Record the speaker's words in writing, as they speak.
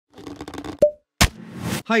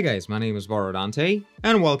Hi guys, my name is Borodante,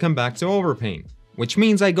 and welcome back to Overpaint, which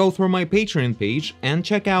means I go through my Patreon page and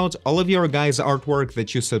check out all of your guys' artwork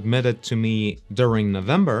that you submitted to me during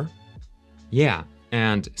November. Yeah,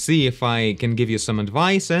 and see if I can give you some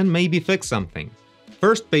advice and maybe fix something.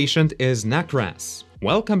 First patient is Nakras.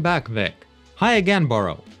 Welcome back, Vic. Hi again,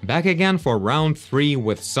 Boro. Back again for round 3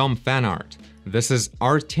 with some fan art. This is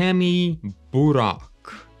Artemy Burak,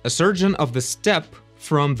 a surgeon of the steppe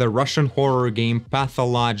from the Russian horror game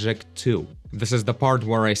Pathologic 2. This is the part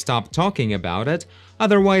where I stop talking about it,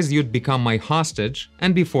 otherwise you'd become my hostage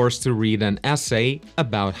and be forced to read an essay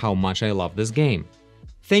about how much I love this game.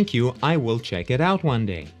 Thank you, I will check it out one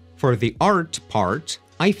day. For the art part,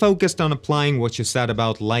 I focused on applying what you said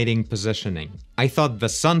about lighting positioning. I thought the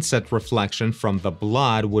sunset reflection from the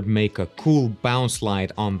blood would make a cool bounce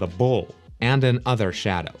light on the bull, and in other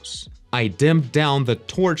shadows. I dimmed down the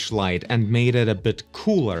torchlight and made it a bit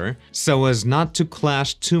cooler so as not to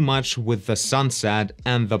clash too much with the sunset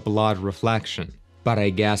and the blood reflection. But I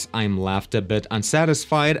guess I'm left a bit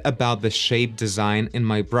unsatisfied about the shape design in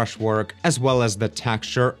my brushwork as well as the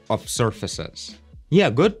texture of surfaces. Yeah,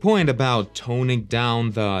 good point about toning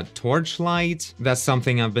down the torchlight. That's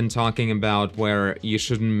something I've been talking about, where you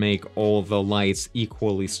shouldn't make all the lights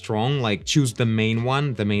equally strong. Like, choose the main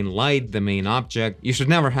one, the main light, the main object. You should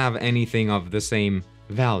never have anything of the same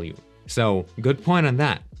value. So, good point on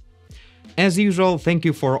that. As usual, thank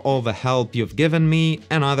you for all the help you've given me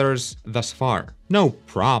and others thus far. No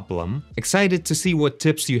problem. Excited to see what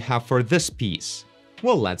tips you have for this piece.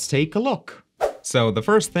 Well, let's take a look. So the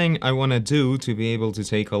first thing I want to do to be able to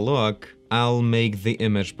take a look, I'll make the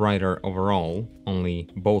image brighter overall, only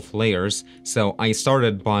both layers. So I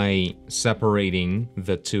started by separating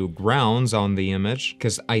the two grounds on the image,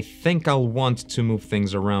 because I think I'll want to move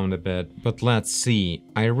things around a bit. But let's see,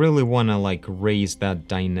 I really want to like raise that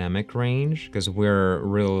dynamic range, because we're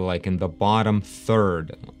really like in the bottom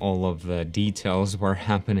third. All of the details were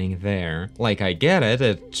happening there. Like, I get it,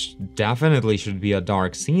 it definitely should be a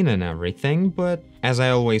dark scene and everything, but as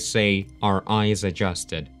I always say, our eyes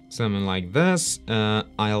adjusted. Something like this.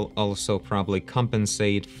 I'll also probably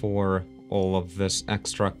compensate for all of this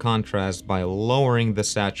extra contrast by lowering the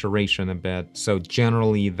saturation a bit, so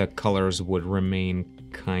generally the colors would remain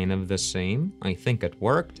kind of the same. I think it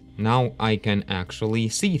worked. Now I can actually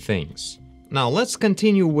see things. Now let's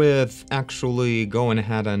continue with actually going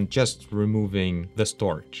ahead and just removing this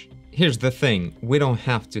torch. Here's the thing, we don't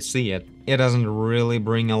have to see it. It doesn't really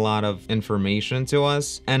bring a lot of information to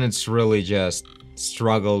us, and it's really just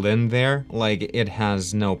struggled in there, like it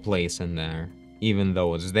has no place in there. Even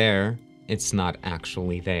though it's there, it's not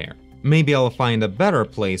actually there. Maybe I'll find a better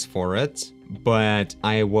place for it, but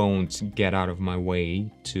I won't get out of my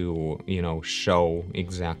way to, you know, show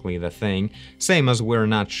exactly the thing. Same as we're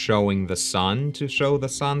not showing the sun to show the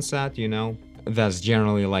sunset, you know? That's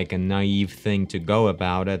generally like a naive thing to go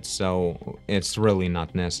about it, so it's really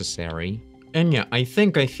not necessary. And yeah, I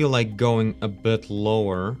think I feel like going a bit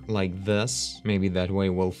lower, like this. Maybe that way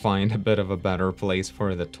we'll find a bit of a better place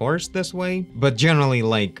for the torch this way. But generally,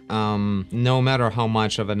 like, no matter how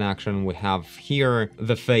much of an action we have here,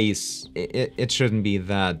 the face, it shouldn't be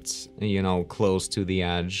that, you know, close to the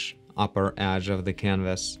edge, upper edge of the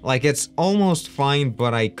canvas. Like, it's almost fine,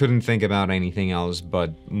 but I couldn't think about anything else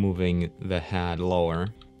but moving the head lower.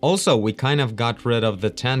 Also, we kind of got rid of the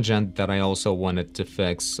tangent that I also wanted to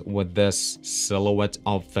fix with this silhouette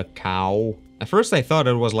of the cow. At first I thought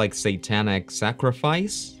it was like satanic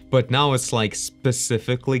sacrifice, but now it's like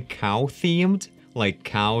specifically cow themed, like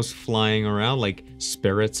cows flying around, like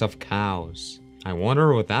spirits of cows. I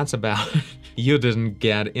wonder what that's about. You didn't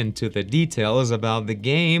get into the details about the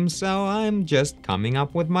game, so I'm just coming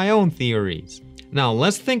up with my own theories. Now,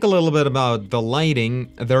 let's think a little bit about the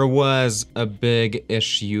lighting. There was a big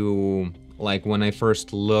issue, like when I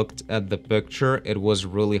first looked at the picture, it was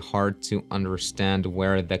really hard to understand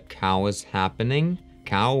where the cow is happening.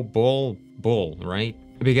 Cow, bull, right?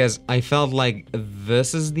 Because I felt like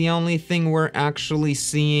this is the only thing we're actually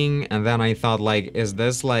seeing, and then I thought like, is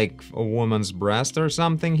this like a woman's breast or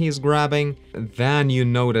something he's grabbing? Then you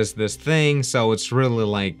notice this thing, so it's really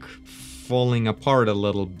like falling apart a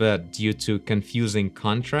little bit due to confusing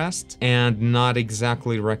contrast and not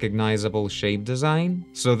exactly recognizable shape design.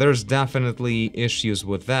 So there's definitely issues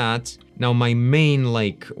with that. Now my main,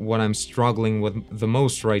 like, what I'm struggling with the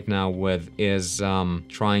most right now with is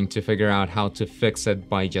trying to figure out how to fix it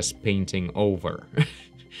by just painting over.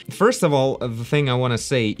 First of all, the thing I want to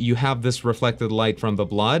say, you have this reflected light from the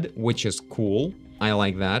blood, which is cool. I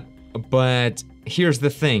like that. But here's the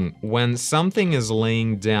thing, when something is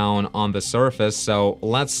laying down on the surface, so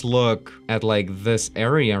let's look at like this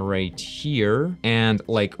area right here and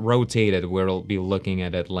like rotate it, we'll be looking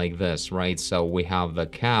at it like this, right? So we have the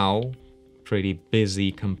cow, pretty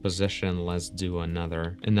busy composition. Let's do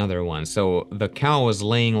another one. So the cow is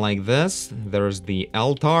laying like this, there's the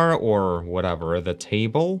altar or whatever, the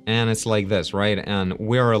table, and it's like this, right? And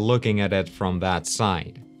we're looking at it from that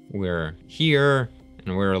side. We're here,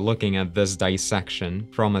 and we're looking at this dissection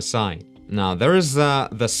from a side. Now there's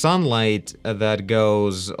the sunlight that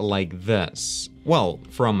goes like this. Well,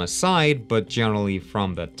 from a side, but generally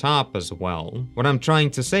from the top as well. What I'm trying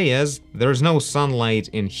to say is, there's no sunlight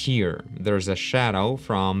in here. There's a shadow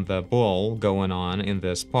from the bull going on in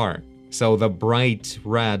this part. So the bright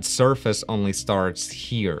red surface only starts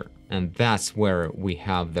here, and that's where we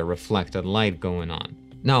have the reflected light going on.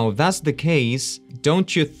 Now, if that's the case,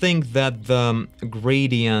 don't you think that the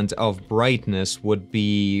gradient of brightness would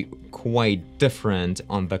be quite different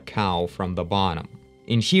on the cow from the bottom?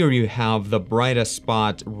 In here you have the brightest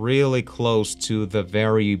spot really close to the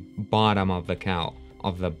very bottom of the cow,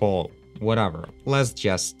 of the bull, whatever. Let's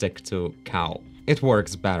just stick to cow. It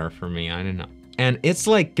works better for me, I don't know. And it's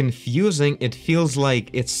like confusing, it feels like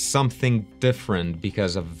it's something different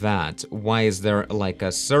because of that. Why is there like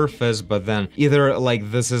a surface, but then either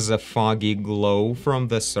like this is a foggy glow from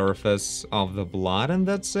the surface of the blood and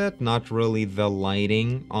that's it, not really the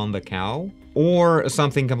lighting on the cow? Or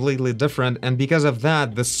something completely different, and because of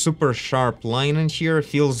that, the super sharp line in here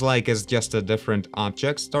feels like it's just a different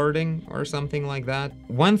object starting or something like that.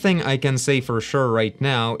 One thing I can say for sure right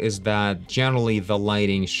now is that generally the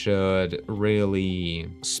lighting should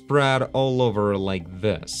really spread all over like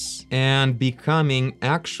this, and becoming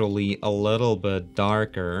actually a little bit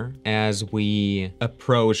darker as we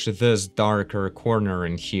approach this darker corner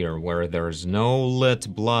in here where there's no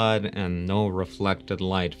lit blood and no reflected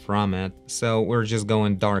light from it. So we're just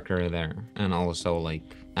going darker there, and also like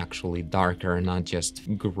actually darker, not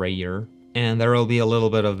just grayer. And there will be a little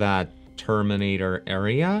bit of that Terminator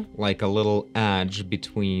area, like a little edge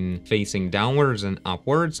between facing downwards and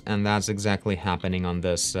upwards, and that's exactly happening on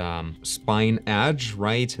this spine edge,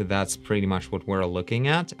 right? That's pretty much what we're looking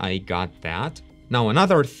at. I got that. Now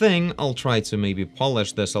another thing, I'll try to maybe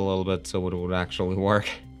polish this a little bit so it would actually work.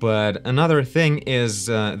 But another thing is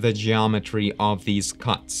the geometry of these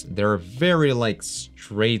cuts. They're very like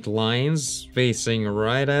straight lines facing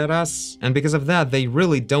right at us. And because of that, they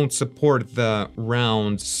really don't support the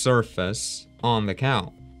round surface on the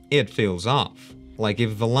cow. It feels off. Like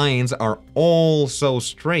if the lines are all so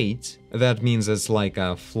straight, that means it's like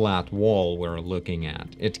a flat wall we're looking at.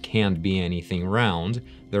 It can't be anything round.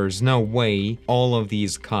 There's no way all of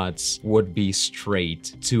these cuts would be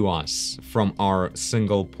straight to us from our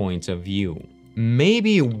single point of view.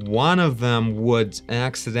 Maybe one of them would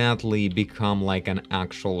accidentally become like an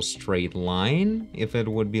actual straight line, if it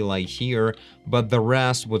would be like here, but the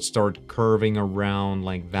rest would start curving around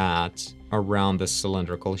like that, around the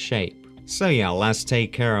cylindrical shape. So yeah, let's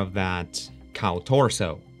take care of that cow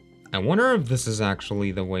torso. I wonder if this is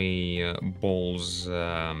actually the way bulls'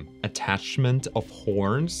 attachment of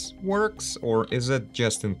horns works, or is it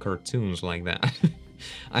just in cartoons like that?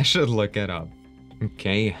 I should look it up.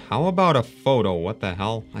 Okay, how about a photo? What the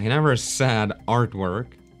hell? I never said artwork.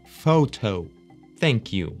 Photo.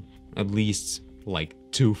 Thank you. At least, like,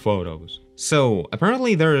 2 photos. So,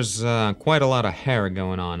 apparently there's quite a lot of hair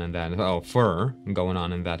going on in that, fur going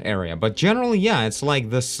on in that area. But generally, yeah, it's like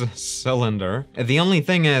this cylinder. The only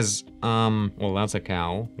thing is, well, that's a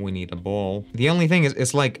cow. We need a bull. The only thing is,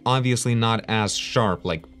 it's like obviously not as sharp,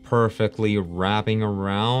 like perfectly wrapping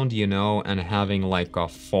around, you know, and having like a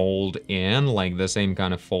fold in, like the same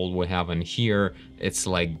kind of fold we have in here. It's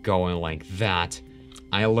like going like that.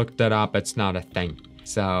 I looked it up, it's not a thing.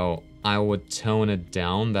 So I would tone it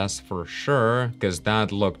down, that's for sure, because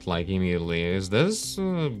that looked like immediately, is this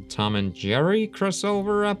a Tom and Jerry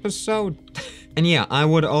crossover episode? And yeah, I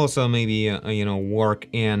would also maybe, you know, work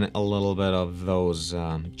in a little bit of those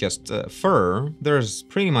fur. There's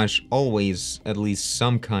pretty much always at least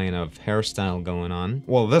some kind of hairstyle going on.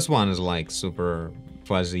 Well, this one is like super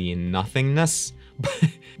fuzzy nothingness,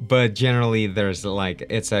 but generally there's like,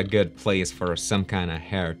 it's a good place for some kind of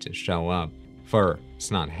hair to show up. Fur, it's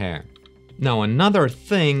not hair. Now, another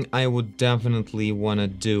thing I would definitely want to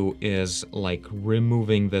do is like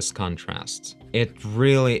removing this contrast.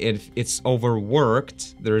 It's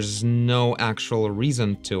overworked. There's no actual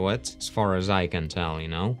reason to it, as far as I can tell, you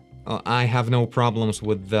know? I have no problems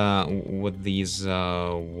with these,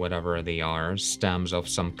 whatever they are, stems of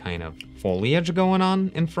some kind of foliage going on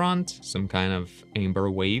in front, some kind of amber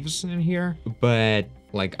waves in here. But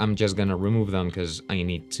Like, I'm just gonna remove them because I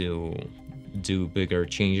need to do bigger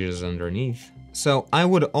changes underneath. So I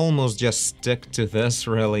would almost just stick to this,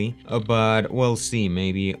 really, but we'll see.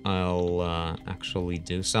 Maybe I'll actually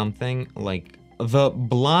do something. Like, the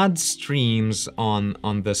blood streams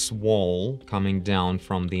on this wall coming down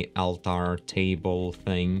from the altar table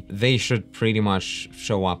thing, they should pretty much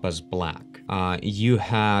show up as black. You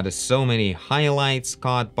had so many highlights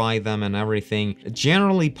caught by them and everything.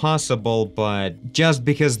 Generally possible, but just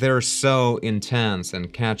because they're so intense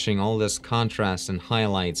and catching all this contrast and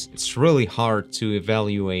highlights, it's really hard to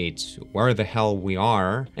evaluate where the hell we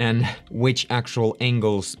are and which actual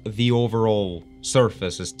angles the overall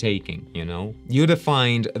surface is taking, you know? You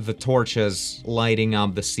defined the torches lighting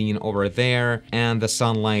up the scene over there and the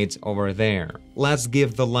sunlight over there. Let's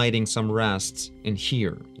give the lighting some rest in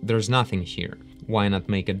here. There's nothing here. Why not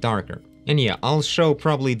make it darker? And yeah, I'll show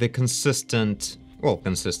probably the consistent, well,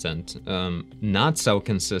 consistent, not so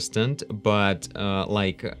consistent, but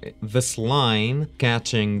like this line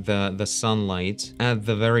catching the sunlight at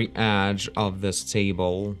the very edge of this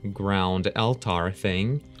table ground altar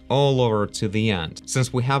thing all over to the end.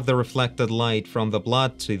 Since we have the reflected light from the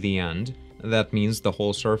blood to the end, that means the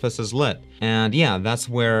whole surface is lit. And yeah, that's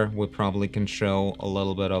where we probably can show a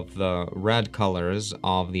little bit of the red colors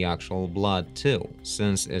of the actual blood too.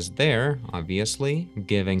 Since it's there, obviously,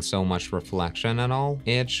 giving so much reflection and all,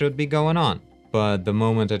 it should be going on. But the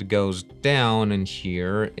moment it goes down in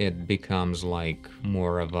here, it becomes like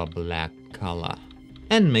more of a black color.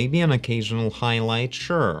 And maybe an occasional highlight,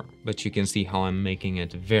 sure, but you can see how I'm making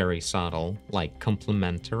it very subtle, like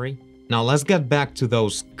complementary. Now let's get back to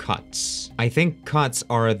those cuts. I think cuts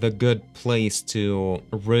are the good place to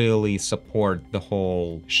really support the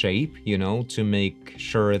whole shape, you know, to make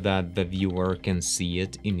sure that the viewer can see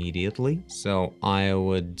it immediately. So I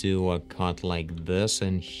would do a cut like this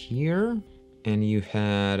in here, and you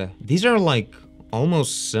had, these are like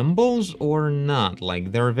almost symbols or not,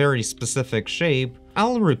 like they're a very specific shape.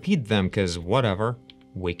 I'll repeat them because whatever,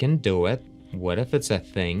 we can do it. What if it's a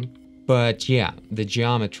thing? But yeah, the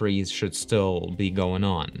geometries should still be going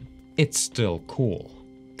on. It's still cool.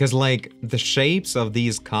 Because like the shapes of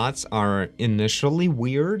these cuts are initially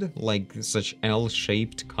weird, like such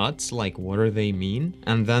L-shaped cuts, like what do they mean?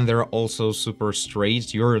 And then they're also super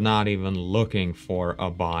straight, you're not even looking for a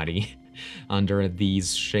body under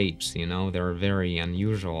these shapes, you know, they're very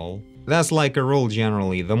unusual. That's like a rule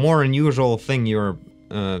generally, the more unusual thing you're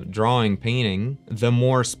drawing, painting, the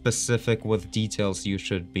more specific with details you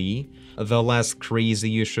should be, the less crazy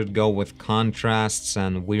you should go with contrasts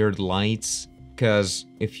and weird lights. Because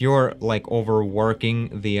if you're like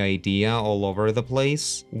overworking the idea all over the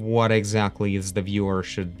place, what exactly is the viewer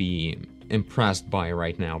should be impressed by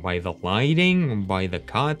right now? By the lighting? By the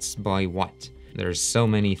cuts? By what? There's so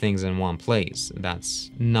many things in one place.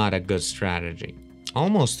 That's not a good strategy.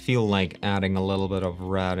 Almost feel like adding a little bit of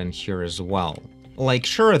red in here as well. Like,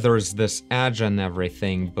 sure, there's this edge and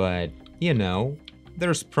everything, but, you know,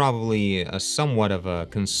 there's probably a somewhat of a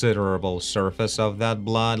considerable surface of that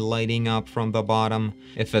blood lighting up from the bottom.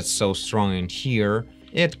 If it's so strong in here,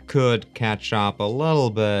 it could catch up a little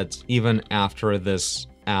bit even after this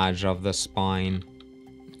edge of the spine.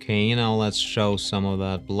 Okay, now let's show some of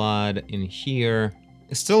that blood in here.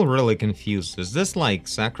 Still really confused. Is this like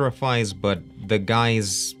sacrifice, but the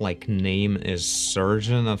guy's like name is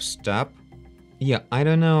Surgeon of Step? Yeah, I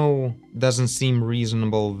don't know. Doesn't seem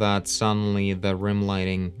reasonable that suddenly the rim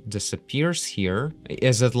lighting disappears here.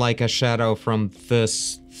 Is it like a shadow from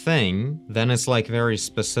this thing? Then it's like very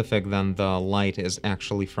specific, then the light is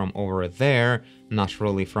actually from over there, not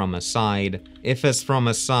really from a side. If it's from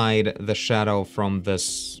a side, the shadow from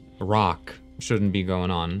this rock shouldn't be going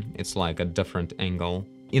on. It's like a different angle,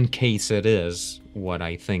 in case it is what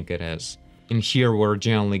I think it is. In here, we're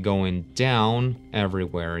generally going down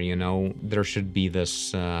everywhere, you know? There should be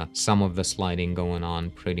this, some of this lighting going on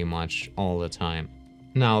pretty much all the time.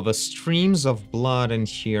 Now, the streams of blood in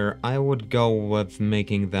here, I would go with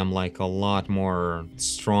making them like a lot more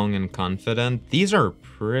strong and confident. These are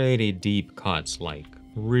pretty deep cuts, like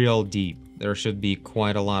real deep. There should be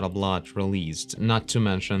quite a lot of blood released. Not to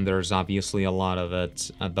mention, there's obviously a lot of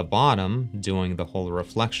it at the bottom doing the whole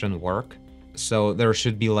reflection work. So there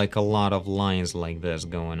should be like a lot of lines like this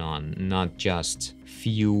going on, not just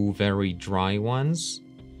few very dry ones.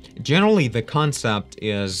 Generally, the concept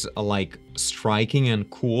is like striking and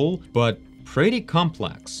cool, but pretty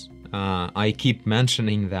complex. I keep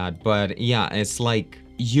mentioning that, but yeah, it's like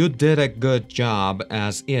you did a good job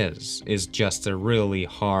as is. It's just a really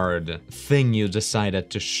hard thing you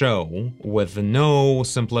decided to show with no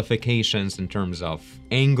simplifications in terms of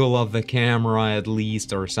angle of the camera at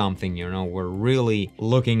least or something, you know. We're really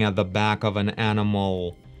looking at the back of an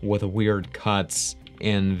animal with weird cuts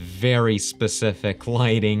in very specific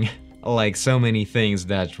lighting. Like so many things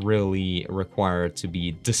that really require to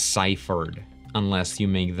be deciphered unless you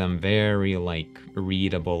make them very like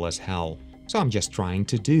readable as hell. So I'm just trying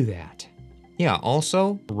to do that. Yeah,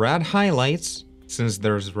 also red highlights, since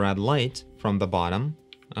there's red light from the bottom,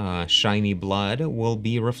 shiny blood will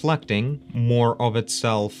be reflecting more of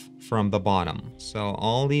itself from the bottom. So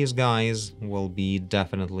all these guys will be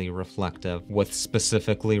definitely reflective with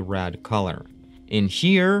specifically red color. In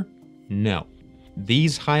here, no.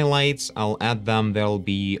 These highlights, I'll add them, they'll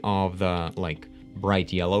be of the like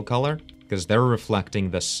bright yellow color because they're reflecting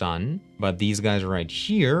the sun. But these guys right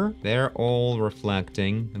here, they're all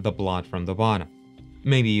reflecting the blood from the bottom.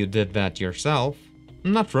 Maybe you did that yourself.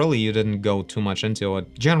 Not really, you didn't go too much into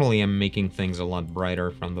it. Generally, I'm making things a lot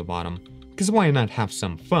brighter from the bottom. Because why not have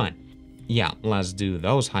some fun? Yeah, let's do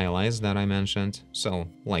those highlights that I mentioned. So,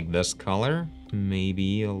 like this color,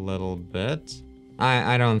 maybe a little bit.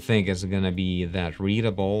 I don't think it's gonna be that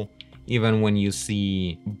readable. Even when you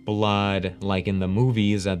see blood, like in the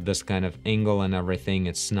movies, at this kind of angle and everything,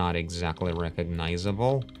 it's not exactly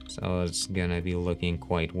recognizable. So it's gonna be looking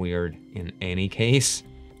quite weird in any case.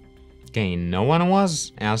 Okay, no one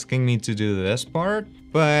was asking me to do this part,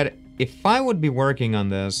 but if I would be working on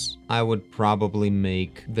this, I would probably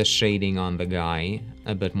make the shading on the guy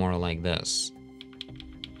a bit more like this.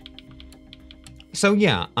 So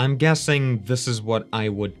yeah, I'm guessing this is what I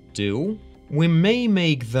would do. We may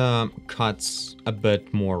make the cuts a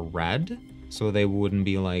bit more red, so they wouldn't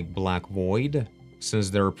be like black void, since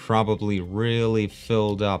they're probably really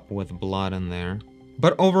filled up with blood in there.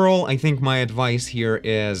 But overall, I think my advice here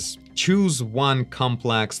is choose one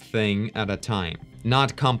complex thing at a time.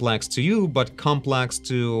 Not complex to you, but complex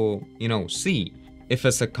to, you know, see. If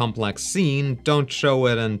it's a complex scene, don't show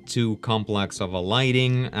it in too complex of a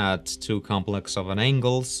lighting, at too complex of an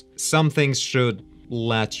angles. Some things should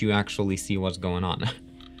let you actually see what's going on.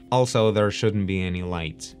 Also, there shouldn't be any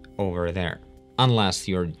light over there. Unless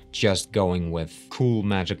you're just going with cool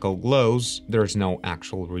magical glows, there's no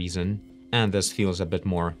actual reason. And this feels a bit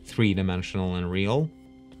more three-dimensional and real.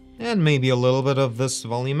 And maybe a little bit of this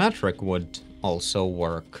volumetric would also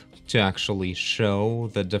work to actually show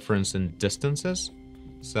the difference in distances.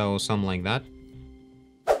 So, something like that.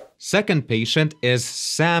 Second patient is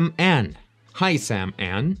Sam Ann. Hi, Sam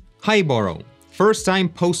Ann. Hi, Boro. First time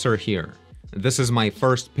poster here. This is my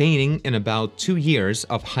first painting in about 2 years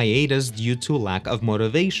of hiatus due to lack of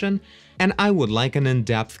motivation, and I would like an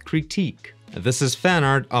in-depth critique. This is fan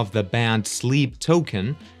art of the band Sleep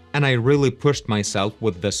Token, and I really pushed myself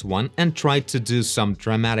with this one and tried to do some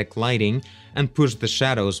dramatic lighting and push the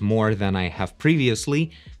shadows more than I have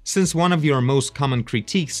previously, since one of your most common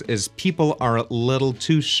critiques is people are a little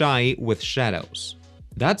too shy with shadows.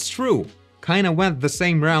 That's true. Kinda went the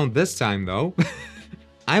same round this time though.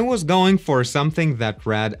 I was going for something that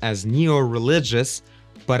read as neo-religious,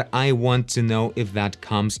 but I want to know if that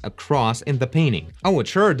comes across in the painting. Oh, it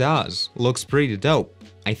sure does. Looks pretty dope.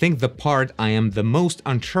 I think the part I am the most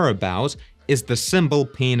unsure about is the symbol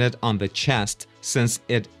painted on the chest, since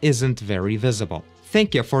it isn't very visible.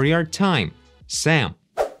 Thank you for your time, Sam.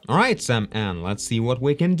 Alright, Sam Ann, let's see what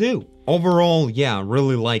we can do. Overall, yeah,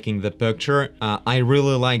 really liking the picture. I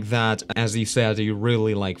really like that, as you said, you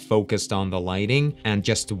really like focused on the lighting and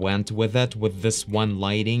just went with it with this one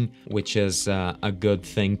lighting, which is a good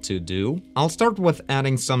thing to do. I'll start with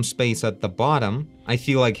adding some space at the bottom. I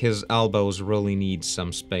feel like his elbows really need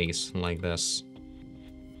some space like this.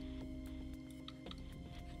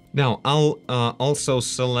 Now, I'll also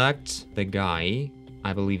select the guy.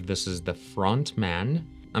 I believe this is the front man.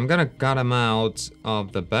 I'm gonna cut him out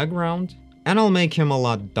of the background, and I'll make him a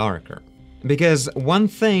lot darker. Because one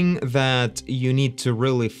thing that you need to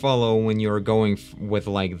really follow when you're going with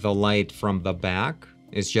like the light from the back,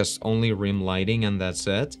 is just only rim lighting and that's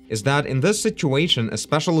it, is that in this situation,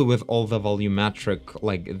 especially with all the volumetric,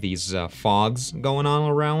 like these fogs going on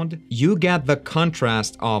around, you get the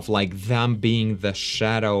contrast of like them being the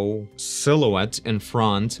shadow silhouette in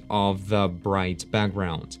front of the bright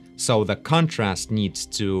background. So the contrast needs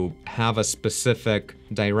to have a specific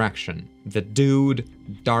direction. The dude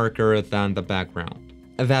darker than the background.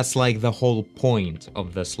 That's like the whole point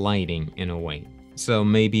of this lighting in a way. So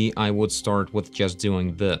maybe I would start with just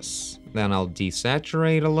doing this. Then I'll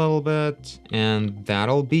desaturate a little bit, and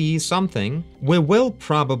that'll be something. We will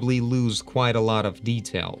probably lose quite a lot of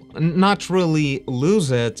detail. Not really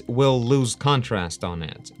lose it, we'll lose contrast on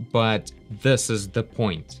it, but this is the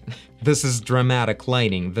point. This is dramatic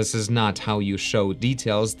lighting. This is not how you show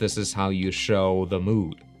details, this is how you show the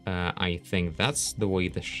mood. I think that's the way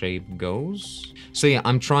the shape goes. So yeah,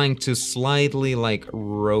 I'm trying to slightly like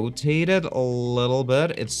rotate it a little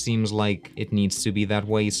bit. It seems like it needs to be that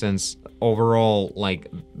way since overall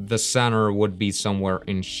like the center would be somewhere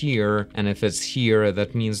in here, and if it's here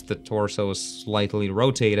that means the torso is slightly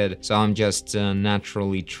rotated, so I'm just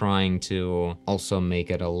naturally trying to also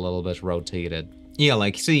make it a little bit rotated. Yeah,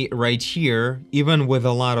 like see right here, even with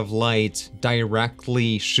a lot of light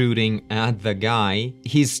directly shooting at the guy,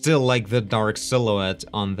 he's still like the dark silhouette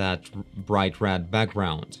on that bright red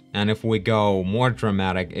background. And if we go more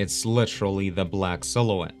dramatic, it's literally the black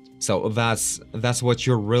silhouette. So that's what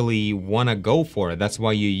you really want to go for. That's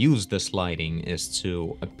why you use this lighting, is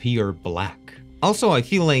to appear black. Also, I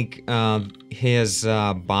feel like his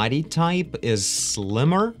body type is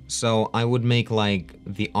slimmer, so I would make like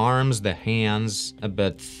the arms, the hands a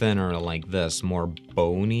bit thinner like this, more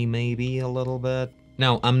bony maybe a little bit.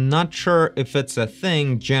 Now, I'm not sure if it's a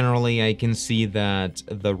thing. Generally, I can see that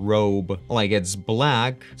the robe, like it's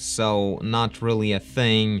black, so not really a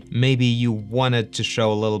thing. Maybe you wanted to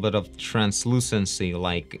show a little bit of translucency,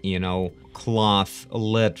 like, you know, cloth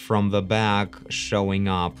lit from the back showing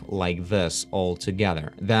up like this all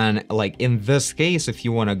together. Then, like in this case, if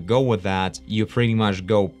you want to go with that, you pretty much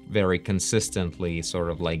go very consistently sort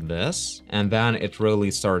of like this, and then it really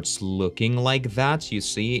starts looking like that. You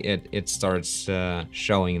see, it starts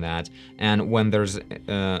showing that, and when there's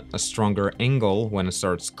a stronger angle, when it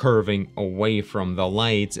starts curving away from the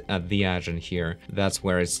light at the edge in here, that's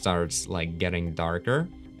where it starts like getting darker.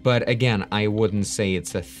 But again, I wouldn't say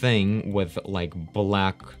it's a thing with like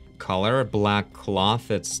black color, black cloth.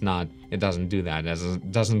 It's not, it doesn't do that.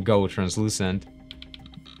 It doesn't go translucent.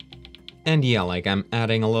 And yeah, like I'm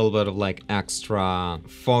adding a little bit of like extra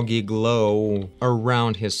foggy glow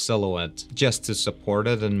around his silhouette just to support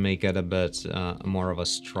it and make it a bit more of a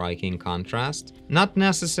striking contrast. Not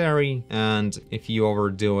necessary, and if you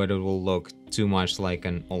overdo it, it will look too much like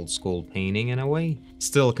an old school painting in a way.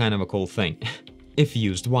 Still kind of a cool thing. If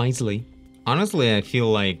used wisely. Honestly, I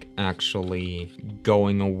feel like actually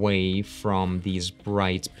going away from these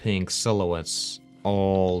bright pink silhouettes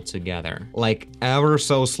altogether. Like ever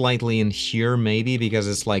so slightly in here maybe, because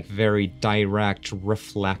it's like very direct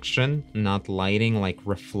reflection, not lighting, like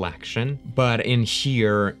reflection. But in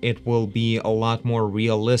here, it will be a lot more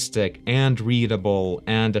realistic and readable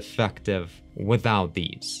and effective without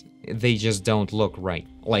these. They just don't look right.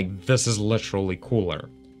 Like this is literally cooler.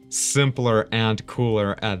 Simpler and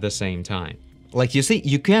cooler at the same time. Like you see,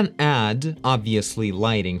 you can add, obviously,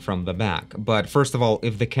 lighting from the back, but first of all,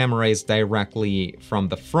 if the camera is directly from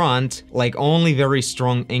the front, like only very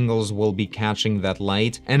strong angles will be catching that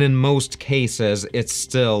light, and in most cases, it's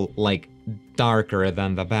still like darker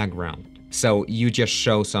than the background. So you just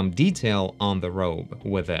show some detail on the robe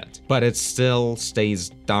with it, but it still stays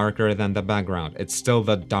darker than the background. It's still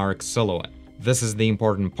the dark silhouette. This is the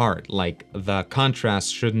important part, like the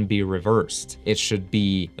contrast shouldn't be reversed. It should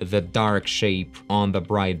be the dark shape on the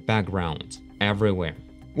bright background, everywhere.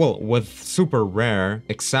 Well, with super rare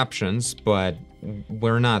exceptions, but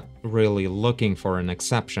we're not really looking for an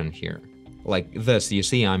exception here. Like this, you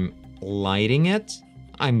see, I'm lighting it.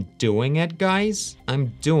 I'm doing it, guys.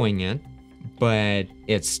 I'm doing it, but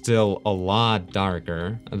it's still a lot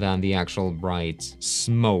darker than the actual bright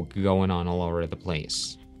smoke going on all over the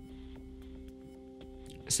place.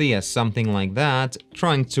 So yes, something like that.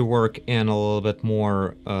 Trying to work in a little bit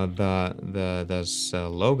more this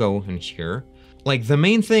logo in here. Like the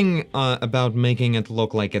main thing about making it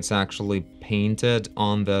look like it's actually painted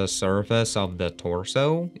on the surface of the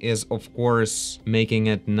torso is of course making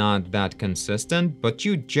it not that consistent, but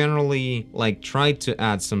you generally like try to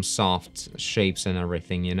add some soft shapes and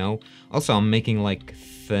everything, you know? Also, I'm making like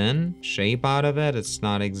thin shape out of it. It's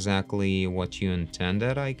not exactly what you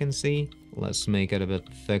intended, I can see. Let's make it a bit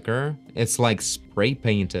thicker. It's like spray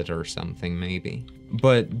painted or something maybe.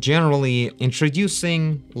 But generally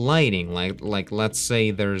introducing lighting, like let's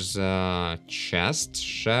say there's a chest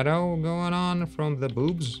shadow going on from the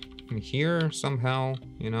boobs here somehow,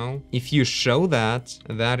 you know? If you show that,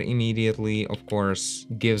 that immediately, of course,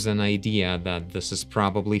 gives an idea that this is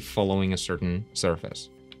probably following a certain surface.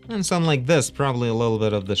 And something like this, probably a little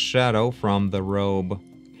bit of the shadow from the robe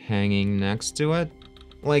hanging next to it.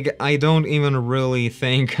 Like, I don't even really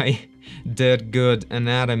think I did good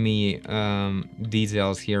anatomy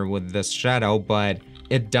details here with this shadow, but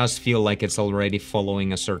it does feel like it's already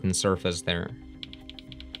following a certain surface there.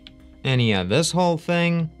 And yeah, this whole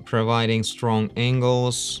thing, providing strong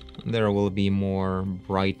angles, there will be more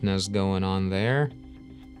brightness going on there.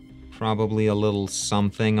 Probably a little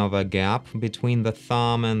something of a gap between the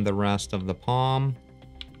thumb and the rest of the palm.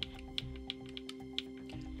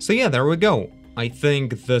 So yeah, there we go. I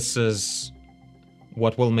think this is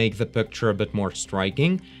what will make the picture a bit more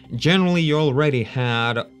striking. Generally, you already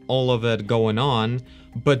had all of it going on,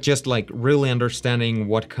 but just like really understanding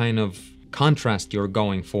what kind of contrast you're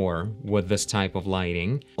going for with this type of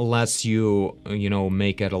lighting lets you,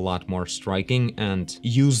 make it a lot more striking and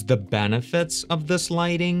use the benefits of this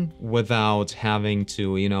lighting without having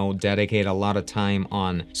to, dedicate a lot of time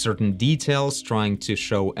on certain details, trying to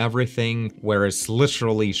show everything, whereas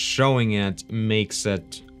literally showing it makes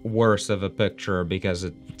it worse of a picture because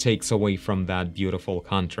it takes away from that beautiful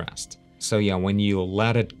contrast. So yeah, when you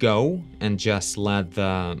let it go and just let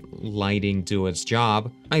the lighting do its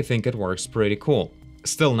job, I think it works pretty cool.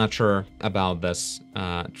 Still not sure about this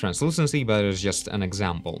translucency, but it's just an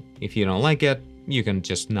example. If you don't like it, you can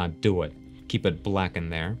just not do it. Keep it black in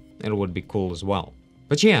there. It would be cool as well.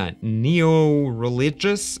 But yeah,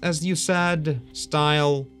 neo-religious, as you said,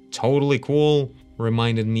 style, totally cool.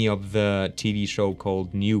 Reminded me of the TV show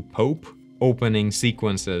called New Pope, opening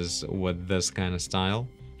sequences with this kind of style.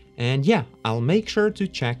 And yeah, I'll make sure to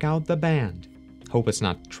check out the band. Hope it's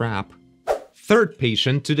not trap. Third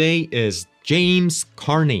patient today is James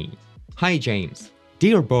Carney. Hi James.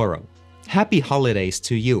 Dear Boro, happy holidays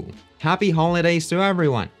to you. Happy holidays to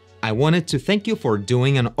everyone. I wanted to thank you for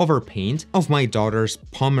doing an overpaint of my daughter's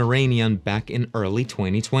Pomeranian back in early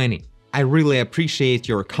 2020. I really appreciate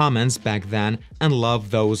your comments back then and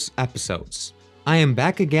love those episodes. I am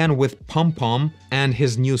back again with Pom Pom and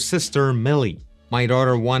his new sister Millie. My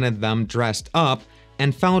daughter wanted them dressed up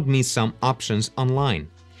and found me some options online.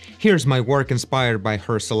 Here's my work inspired by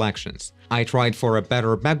her selections. I tried for a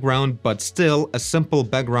better background, but still a simple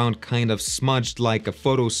background kind of smudged like a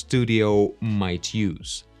photo studio might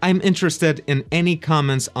use. I'm interested in any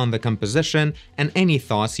comments on the composition and any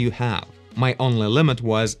thoughts you have. My only limit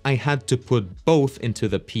was I had to put both into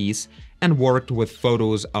the piece and worked with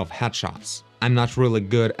photos of headshots. I'm not really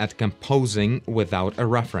good at composing without a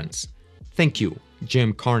reference. Thank you,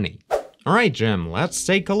 Jim Carney. Alright Jim, let's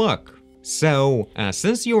take a look. So,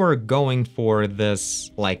 since you are going for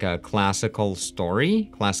this like a classical story,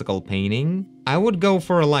 classical painting, I would go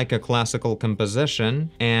for like a classical composition,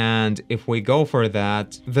 and if we go for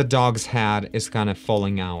that, the dog's head is kind of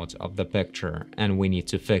falling out of the picture and we need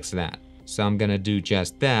to fix that. So I'm gonna do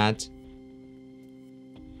just that.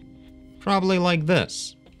 Probably like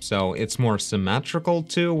this. So it's more symmetrical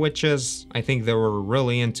too, which is, I think they were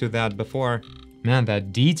really into that before. Man,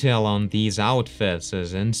 that detail on these outfits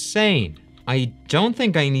is insane. I don't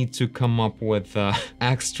think I need to come up with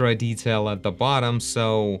extra detail at the bottom,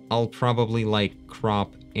 so I'll probably like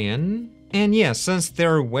crop in. And yeah, since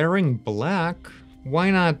they're wearing black, why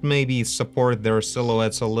not maybe support their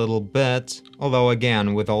silhouettes a little bit? Although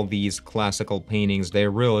again, with all these classical paintings, they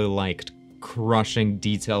really liked crushing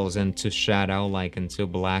details into shadow, like into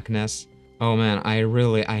blackness. Oh man, I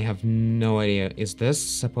have no idea. Is this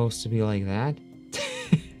supposed to be like that?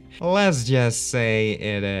 Let's just say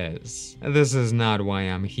it is. This is not why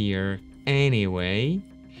I'm here. Anyway,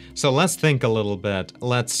 so let's think a little bit.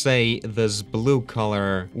 Let's say this blue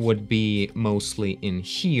color would be mostly in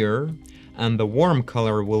here, and the warm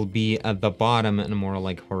color will be at the bottom and more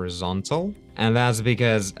like horizontal. And that's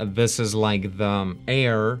because this is like the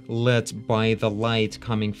air lit by the light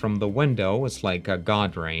coming from the window. It's like a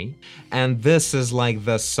god ray. And this is like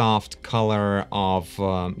the soft color of,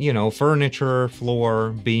 furniture, floor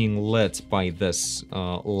being lit by this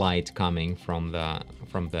light coming from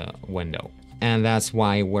the window. And that's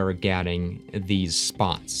why we're getting these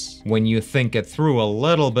spots. When you think it through a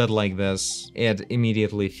little bit like this, it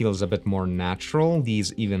immediately feels a bit more natural.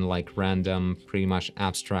 These even like random, pretty much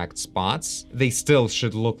abstract spots, they still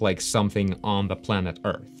should look like something on the planet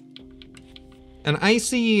Earth. And I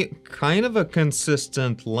see kind of a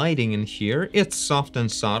consistent lighting in here. It's soft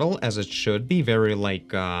and subtle, as it should be, very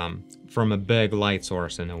like from a big light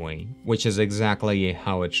source in a way, which is exactly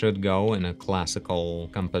how it should go in a classical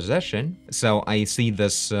composition. So I see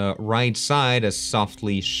this right side as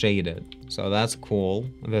softly shaded. So that's cool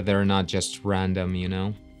that they're not just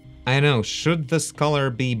random, I know, should this color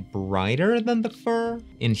be brighter than the fur?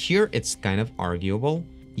 In here, it's kind of arguable.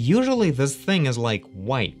 Usually this thing is like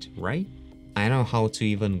white, right? I don't know how to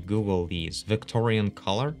even Google these. Victorian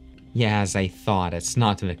color? Yeah, as I thought, it's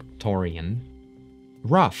not Victorian.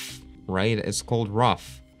 Rough, right? It's called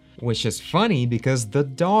rough. Which is funny because the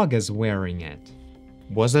dog is wearing it.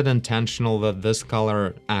 Was it intentional that this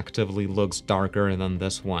color actively looks darker than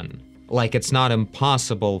this one? Like, it's not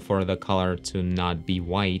impossible for the color to not be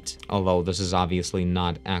white, although this is obviously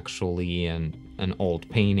not actually an old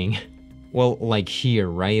painting. Well, like here,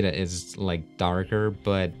 right, it's like darker,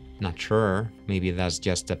 but not sure. Maybe that's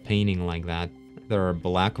just a painting like that. There are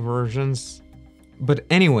black versions. But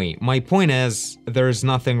anyway, my point is, there's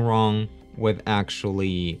nothing wrong with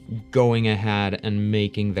actually going ahead and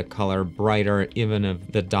making the color brighter, even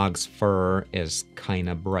if the dog's fur is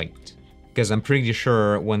kinda bright. Because I'm pretty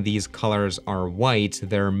sure when these colors are white,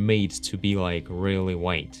 they're made to be like really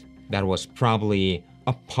white. That was probably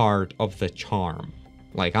a part of the charm.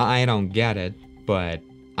 Like, I don't get it, but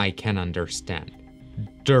I can understand.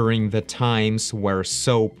 During the times where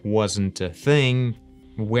soap wasn't a thing,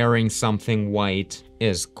 wearing something white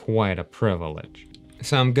is quite a privilege.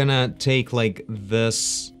 So I'm gonna take like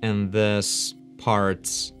this and this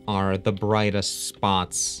parts are the brightest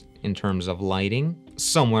spots in terms of lighting,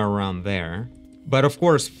 somewhere around there. But of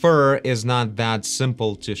course, fur is not that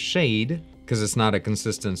simple to shade because it's not a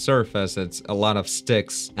consistent surface. It's a lot of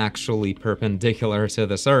sticks actually perpendicular to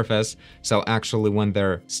the surface. So actually when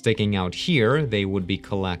they're sticking out here, they would be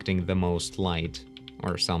collecting the most light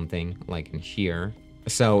or something like in here.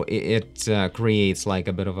 So it creates like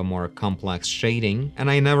a bit of a more complex shading, and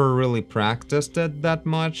I never really practiced it that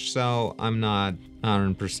much, so I'm not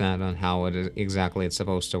 100% on how exactly it's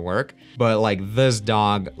supposed to work. But like this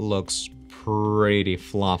dog looks pretty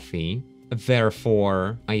fluffy,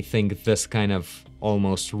 therefore I think this kind of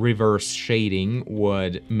almost reverse shading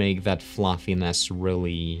would make that fluffiness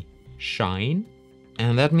really shine.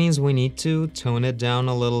 And that means we need to tone it down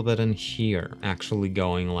a little bit in here, actually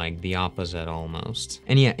going like the opposite almost.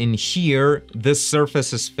 And yeah, in here, this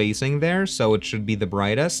surface is facing there, so it should be the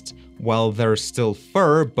brightest, while there's still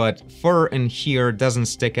fur, but fur in here doesn't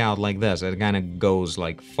stick out like this. It kind of goes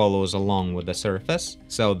like, follows along with the surface.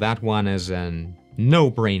 So that one is a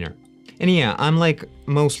no-brainer. And yeah, I'm like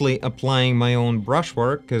mostly applying my own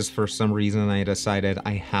brushwork, because for some reason I decided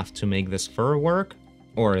I have to make this fur work,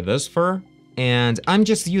 or this fur. And I'm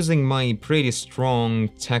just using my pretty strong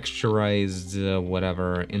texturized,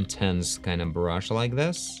 whatever, intense kind of brush like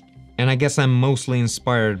this. And I guess I'm mostly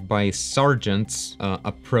inspired by Sargent's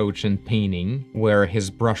approach in painting, where his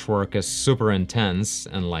brushwork is super intense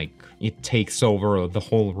and like it takes over the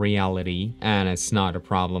whole reality and it's not a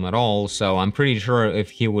problem at all. So I'm pretty sure if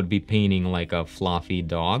he would be painting like a fluffy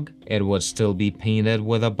dog, it would still be painted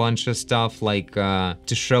with a bunch of stuff like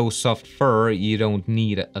to show soft fur, you don't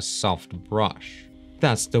need a soft brush.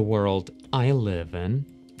 That's the world I live in.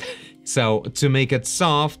 So to make it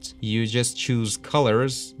soft, you just choose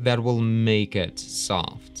colors that will make it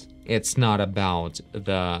soft. It's not about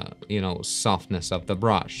the, softness of the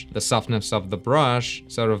brush. The softness of the brush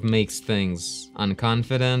sort of makes things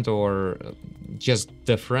unconfident or just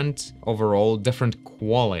different, overall different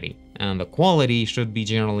quality. And the quality should be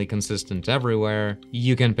generally consistent everywhere.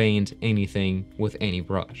 You can paint anything with any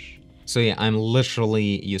brush. So yeah, I'm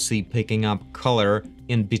literally, you see, picking up color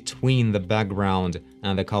in between the background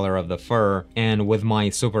and the color of the fur, and with my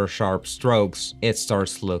super sharp strokes, it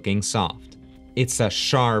starts looking soft. It's a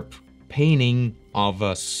sharp painting of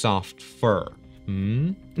a soft fur.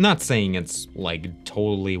 Not saying it's like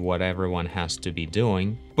totally what everyone has to be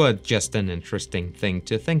doing, but just an interesting thing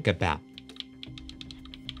to think about.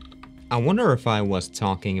 I wonder if I was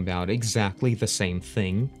talking about exactly the same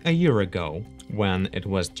thing a year ago, when it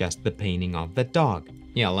was just the painting of the dog.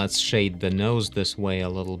 Yeah, let's shade the nose this way a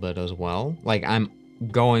little bit as well. Like, I'm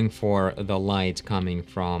going for the light coming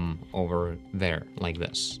from over there, like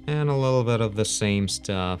this. And a little bit of the same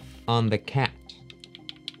stuff on the cat.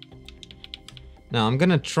 Now, I'm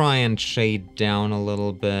gonna try and shade down a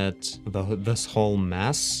little bit this whole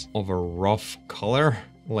mess of a rough color.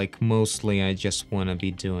 Like, mostly I just want to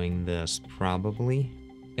be doing this, probably.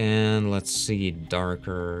 And let's see,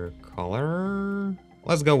 darker color.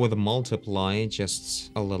 Let's go with a multiply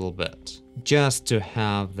just a little bit, just to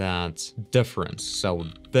have that difference. So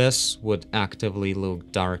this would actively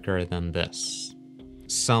look darker than this.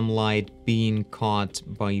 Some light being caught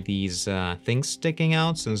by these things sticking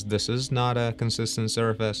out, since this is not a consistent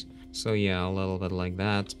surface. So yeah, a little bit like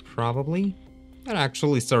that, probably. It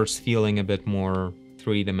actually starts feeling a bit more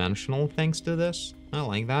three-dimensional thanks to this. I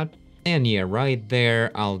like that. And yeah, right there,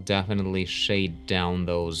 I'll definitely shade down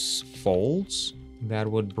those folds. That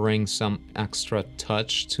would bring some extra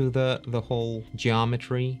touch to the whole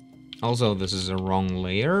geometry. Also, this is a wrong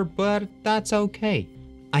layer, but that's okay.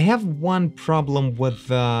 I have one problem with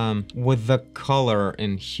the color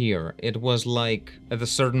in here. It was like at a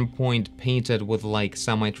certain point painted with like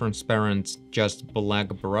semi-transparent just black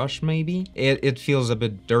brush maybe. It feels a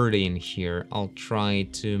bit dirty in here. I'll try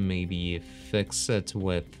to maybe fix it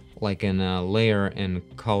with like in a layer in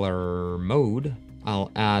color mode.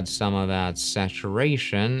 I'll add some of that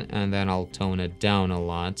saturation and then I'll tone it down a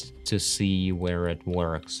lot to see where it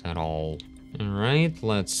works at all. Alright,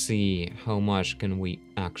 let's see how much can we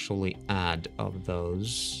actually add of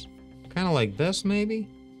those. Kind of like this maybe?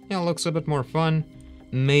 Yeah, looks a bit more fun.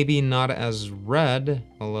 Maybe not as red,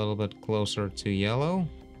 a little bit closer to yellow.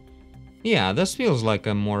 Yeah, this feels like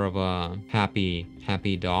a more of a happy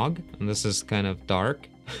dog. And this is kind of dark.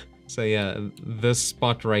 So yeah, this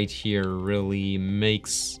spot right here really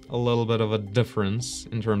makes a little bit of a difference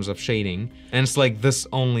in terms of shading. And it's like this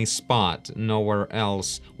only spot, nowhere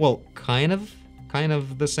else. Well, kind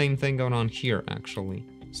of the same thing going on here, actually.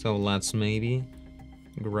 So let's maybe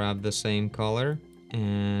grab the same color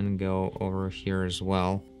and go over here as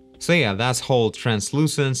well. So yeah, that's whole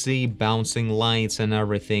translucency, bouncing lights and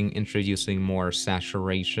everything, introducing more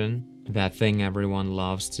saturation. That thing everyone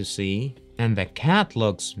loves to see. And the cat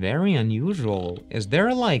looks very unusual. Is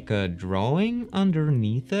there like a drawing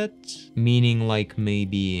underneath it? Meaning like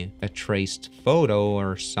maybe a traced photo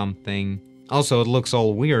or something. Also, it looks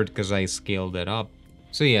all weird because I scaled it up.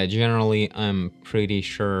 So yeah, generally I'm pretty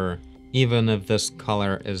sure even if this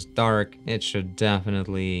color is dark, it should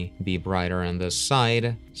definitely be brighter on this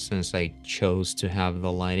side, since I chose to have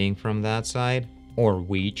the lighting from that side. Or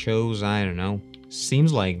we chose, I don't know.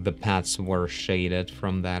 Seems like the paths were shaded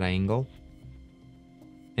from that angle.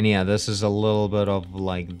 And yeah, this is a little bit of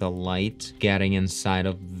like the light getting inside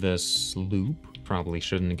of this loop. Probably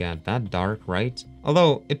shouldn't get that dark, right?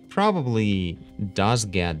 Although it probably does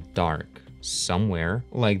get dark somewhere.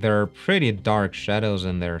 Like there are pretty dark shadows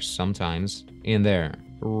in there sometimes. In there,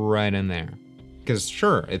 right in there. Because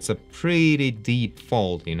sure, it's a pretty deep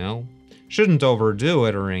fold, you know? Shouldn't overdo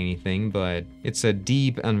it or anything, but it's a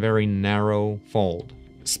deep and very narrow fold.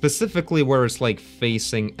 Specifically where it's like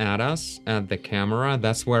facing at us, at the camera,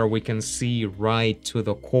 that's where we can see right to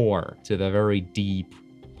the core, to the very deep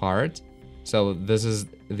part. So this is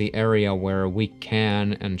the area where we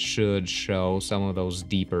can and should show some of those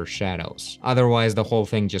deeper shadows. Otherwise, the whole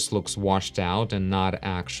thing just looks washed out and not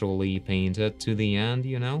actually painted to the end,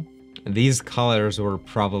 you know? These colors were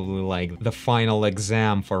probably like the final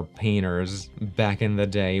exam for painters back in the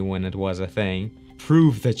day when it was a thing.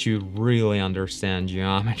 Prove that you really understand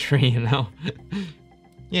geometry, you know?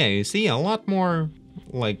 Yeah, you see a lot more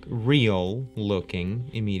like real looking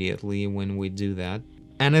immediately when we do that.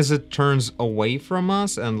 And as it turns away from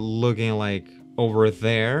us and looking like over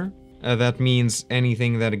there, that means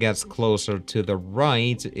anything that gets closer to the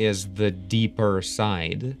right is the deeper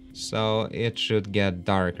side. So it should get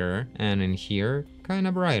darker, and in here, kind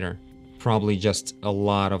of brighter. Probably just a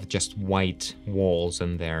lot of just white walls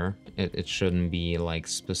in there. It shouldn't be like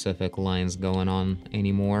specific lines going on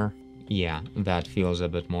anymore. Yeah, that feels a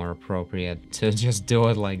bit more appropriate to just do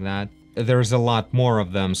it like that. There's a lot more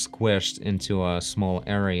of them squished into a small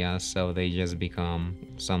area, so they just become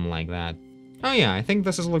something like that. Oh yeah, I think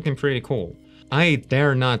this is looking pretty cool. I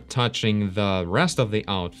dare not touching the rest of the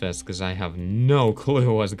outfits because I have no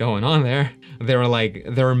clue what's going on there.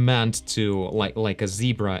 They're meant to like a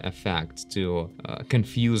zebra effect to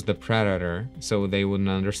confuse the predator so they wouldn't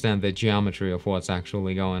understand the geometry of what's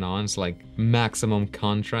actually going on. It's like maximum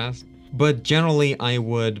contrast. But generally I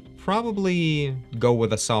would probably go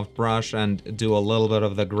with a soft brush and do a little bit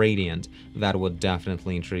of the gradient. That would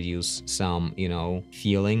definitely introduce some, you know,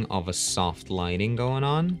 feeling of a soft lighting going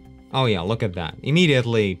on. Oh yeah, look at that.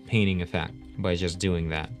 Immediately painting effect by just doing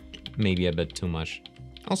that. Maybe a bit too much.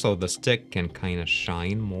 Also, the stick can kind of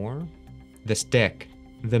shine more. The stick.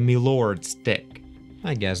 The milord stick.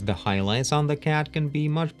 I guess the highlights on the cat can be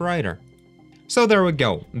much brighter. So there we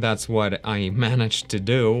go. That's what I managed to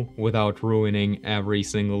do without ruining every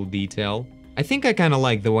single detail. I think I kind of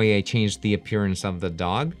like the way I changed the appearance of the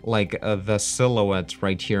dog, like the silhouette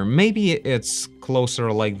right here. Maybe it's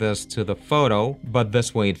closer like this to the photo, but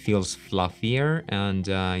this way it feels fluffier and,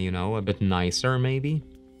 you know, a bit nicer maybe.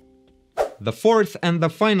 The fourth and the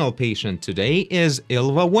final patient today is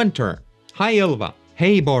Ylva Winter. Hi Ylva.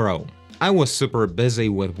 Hey Boro. I was super busy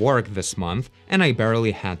with work this month and I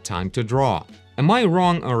barely had time to draw. Am I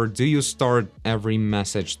wrong, or do you start every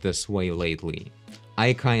message this way lately?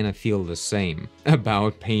 I kinda feel the same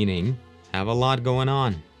about painting. Have a lot going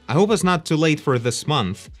on. I hope it's not too late for this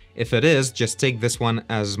month. If it is, just take this one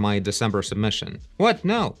as my December submission. What?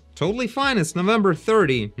 No. Totally fine, it's November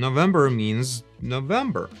 30. November means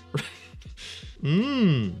November.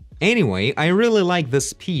 Anyway, I really like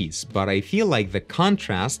this piece, but I feel like the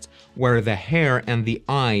contrast where the hair and the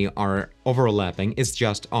eye are overlapping is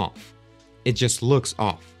just off. It just looks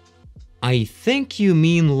off. I think you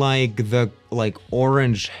mean like the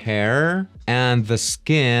orange hair and the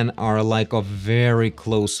skin are like of very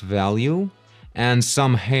close value, and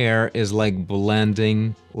some hair is like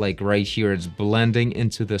blending, like right here it's blending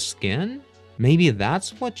into the skin? Maybe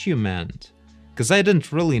that's what you meant. Because I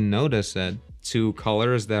didn't really notice it. Two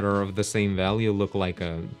colors that are of the same value look like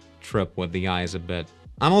a trip with the eyes a bit.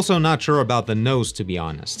 I'm also not sure about the nose, to be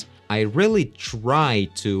honest. I really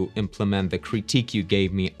tried to implement the critique you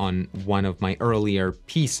gave me on one of my earlier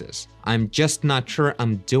pieces. I'm just not sure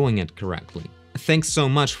I'm doing it correctly. Thanks so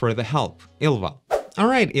much for the help, Ilva.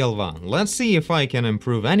 Alright, Ilva, let's see if I can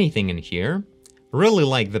improve anything in here. Really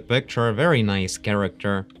like the picture, very nice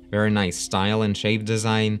character, very nice style and shape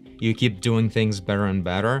design. You keep doing things better and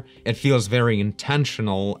better. It feels very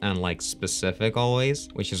intentional and like specific always,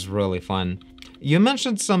 which is really fun. You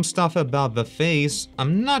mentioned some stuff about the face.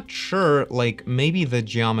 I'm not sure, like maybe the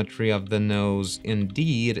geometry of the nose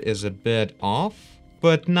indeed is a bit off,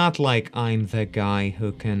 but not like I'm the guy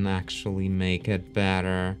who can actually make it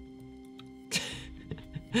better.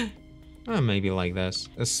 Maybe like this.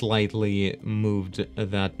 Slightly moved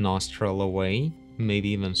that nostril away. Maybe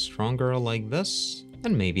even stronger like this.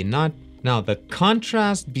 And maybe not. Now the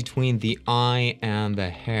contrast between the eye and the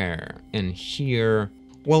hair in here.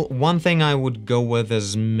 Well, one thing I would go with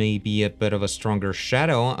is maybe a bit of a stronger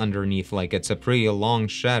shadow underneath. Like it's a pretty long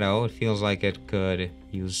shadow. It feels like it could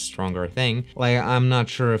use stronger thing. Like I'm not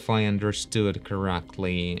sure if I understood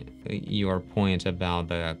correctly your point about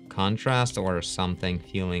the contrast or something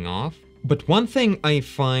feeling off. But one thing I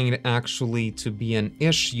find actually to be an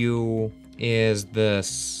issue is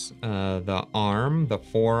this, the arm, the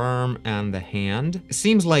forearm, and the hand. It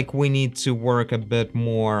seems like we need to work a bit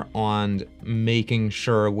more on making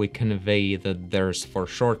sure we convey that there's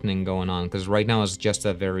foreshortening going on, because right now it's just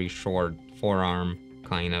a very short forearm,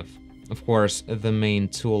 kind of. Of course, the main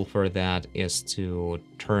tool for that is to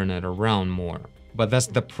turn it around more. But that's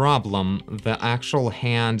the problem, the actual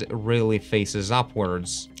hand really faces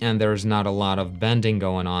upwards and there's not a lot of bending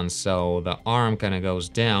going on, so the arm kind of goes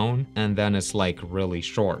down and then it's like really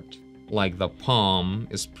short. Like the palm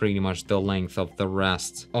is pretty much the length of the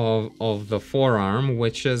rest of the forearm,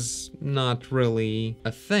 which is not really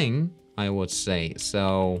a thing, I would say.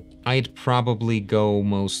 So I'd probably go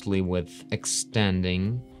mostly with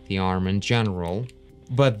extending the arm in general.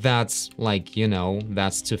 But that's like, you know,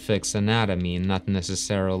 that's to fix anatomy, not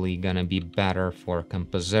necessarily gonna be better for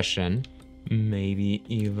composition. Maybe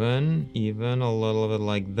even a little bit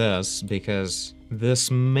like this, because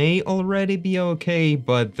this may already be okay,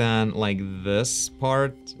 but then like this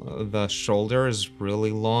part, the shoulder is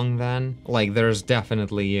really long then. Like there's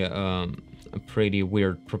definitely pretty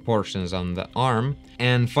weird proportions on the arm.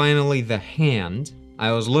 And finally the hand.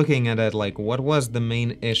 I was looking at it like, what was the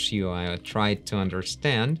main issue I tried to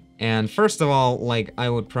understand? And first of all, like, I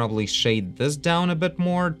would probably shade this down a bit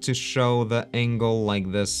more to show the angle,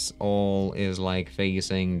 like this all is like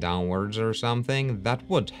facing downwards or something. That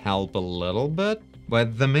would help a little bit.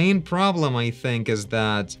 But the main problem, I think, is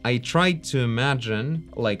that I tried to imagine,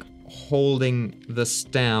 like, holding the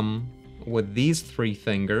stem with these 3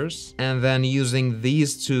 fingers and then using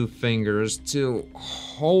these 2 fingers to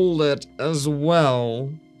hold it as well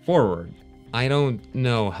forward. I don't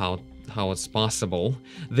know how it's possible.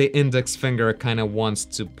 The index finger kind of wants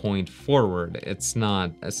to point forward. It's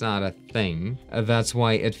not a thing. That's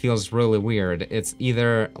why it feels really weird. It's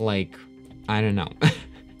either like, I don't know.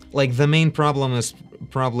 Like the main problem is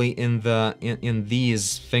probably in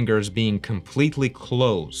these fingers being completely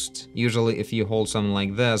closed. Usually if you hold something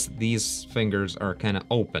like this, these fingers are kind of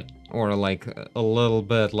open. Or like a little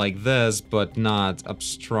bit like this, but not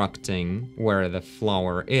obstructing where the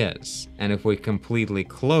flower is. And if we completely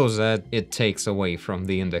close it, it takes away from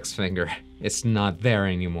the index finger. It's not there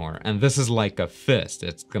anymore. And this is like a fist,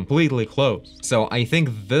 it's completely closed. So I think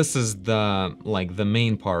this is the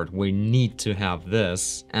main part. We need to have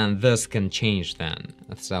this, and this can change then.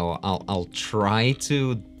 So I'll try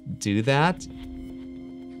to do that.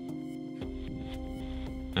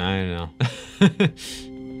 I don't know.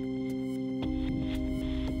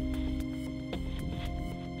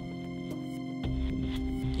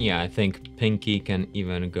 Yeah, I think pinky can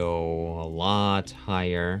even go a lot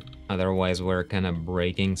higher. Otherwise, we're kind of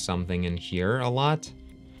breaking something in here a lot.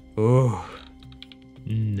 Ooh,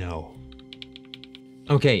 no.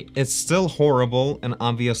 Okay, it's still horrible and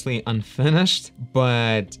obviously unfinished,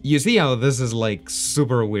 but you see how this is like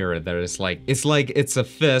super weird. It's like it's a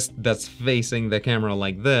fist that's facing the camera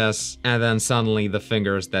like this, and then suddenly the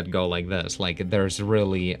fingers that go like this. Like there's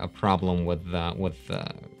really a problem with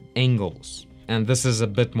the angles. And this is a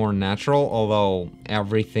bit more natural, although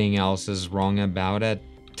everything else is wrong about it.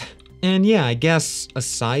 And yeah, I guess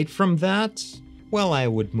aside from that, well, I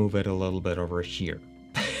would move it a little bit over here.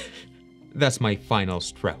 That's my final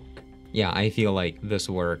stroke. Yeah, I feel like this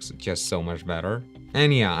works just so much better.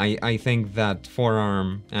 And yeah, I think that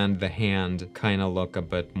forearm and the hand kind of look a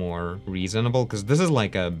bit more reasonable, because this is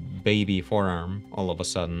like a baby forearm all of a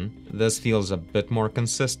sudden. This feels a bit more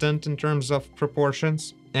consistent in terms of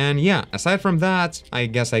proportions. And yeah, aside from that, I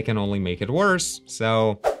guess I can only make it worse,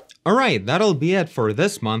 so... Alright, that'll be it for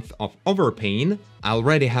this month of Overpaint. I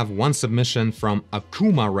already have one submission from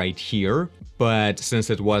Akuma right here, but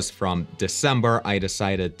since it was from December, I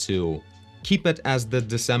decided to keep it as the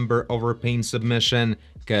December Overpaint submission,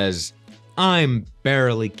 because I'm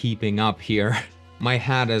barely keeping up here. My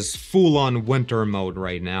hat is full on winter mode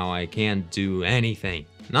right now, I can't do anything.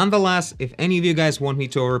 Nonetheless, if any of you guys want me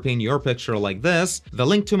to overpaint your picture like this, the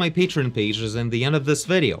link to my Patreon page is in the end of this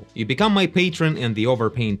video. You become my patron in the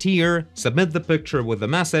Overpaint tier, submit the picture with the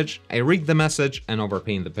message, I read the message and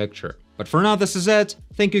overpaint the picture. But for now, this is it.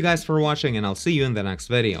 Thank you guys for watching, and I'll see you in the next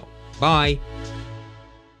video. Bye!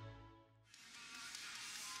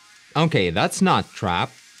 Okay, that's not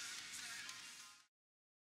trap.